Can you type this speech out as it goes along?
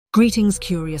Greetings,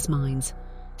 curious minds.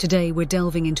 Today we're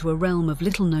delving into a realm of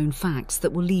little-known facts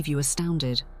that will leave you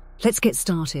astounded. Let's get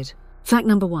started. Fact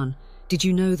number 1. Did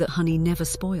you know that honey never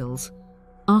spoils?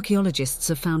 Archaeologists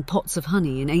have found pots of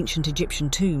honey in ancient Egyptian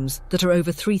tombs that are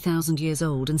over 3,000 years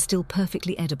old and still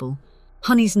perfectly edible.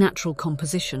 Honey's natural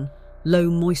composition, low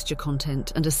moisture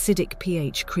content and acidic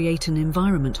pH create an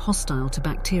environment hostile to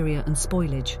bacteria and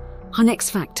spoilage. Our next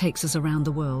fact takes us around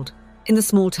the world. In the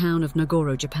small town of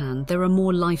Nagoro, Japan, there are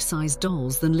more life-size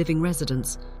dolls than living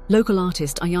residents. Local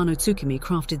artist Ayano Tsukimi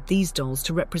crafted these dolls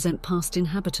to represent past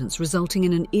inhabitants, resulting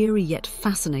in an eerie yet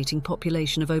fascinating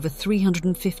population of over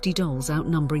 350 dolls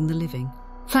outnumbering the living.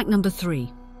 Fact number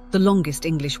 3. The longest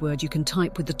English word you can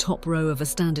type with the top row of a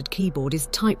standard keyboard is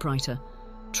typewriter.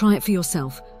 Try it for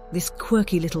yourself. This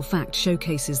quirky little fact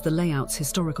showcases the layout's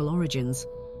historical origins.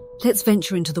 Let's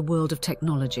venture into the world of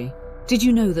technology. Did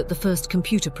you know that the first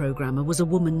computer programmer was a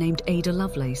woman named Ada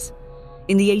Lovelace?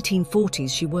 In the 1840s,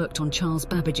 she worked on Charles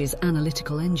Babbage's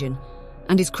analytical engine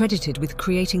and is credited with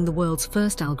creating the world's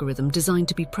first algorithm designed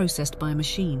to be processed by a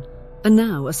machine. And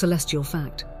now, a celestial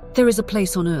fact. There is a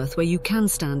place on Earth where you can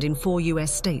stand in 4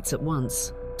 US states at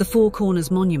once. The Four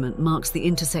Corners Monument marks the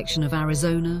intersection of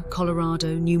Arizona,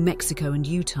 Colorado, New Mexico, and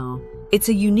Utah. It's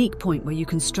a unique point where you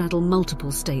can straddle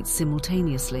multiple states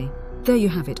simultaneously. There you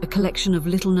have it, a collection of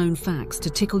little-known facts to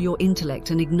tickle your intellect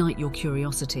and ignite your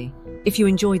curiosity. If you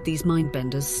enjoyed these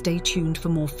mind-benders, stay tuned for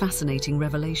more fascinating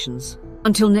revelations.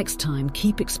 Until next time,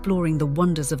 keep exploring the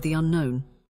wonders of the unknown.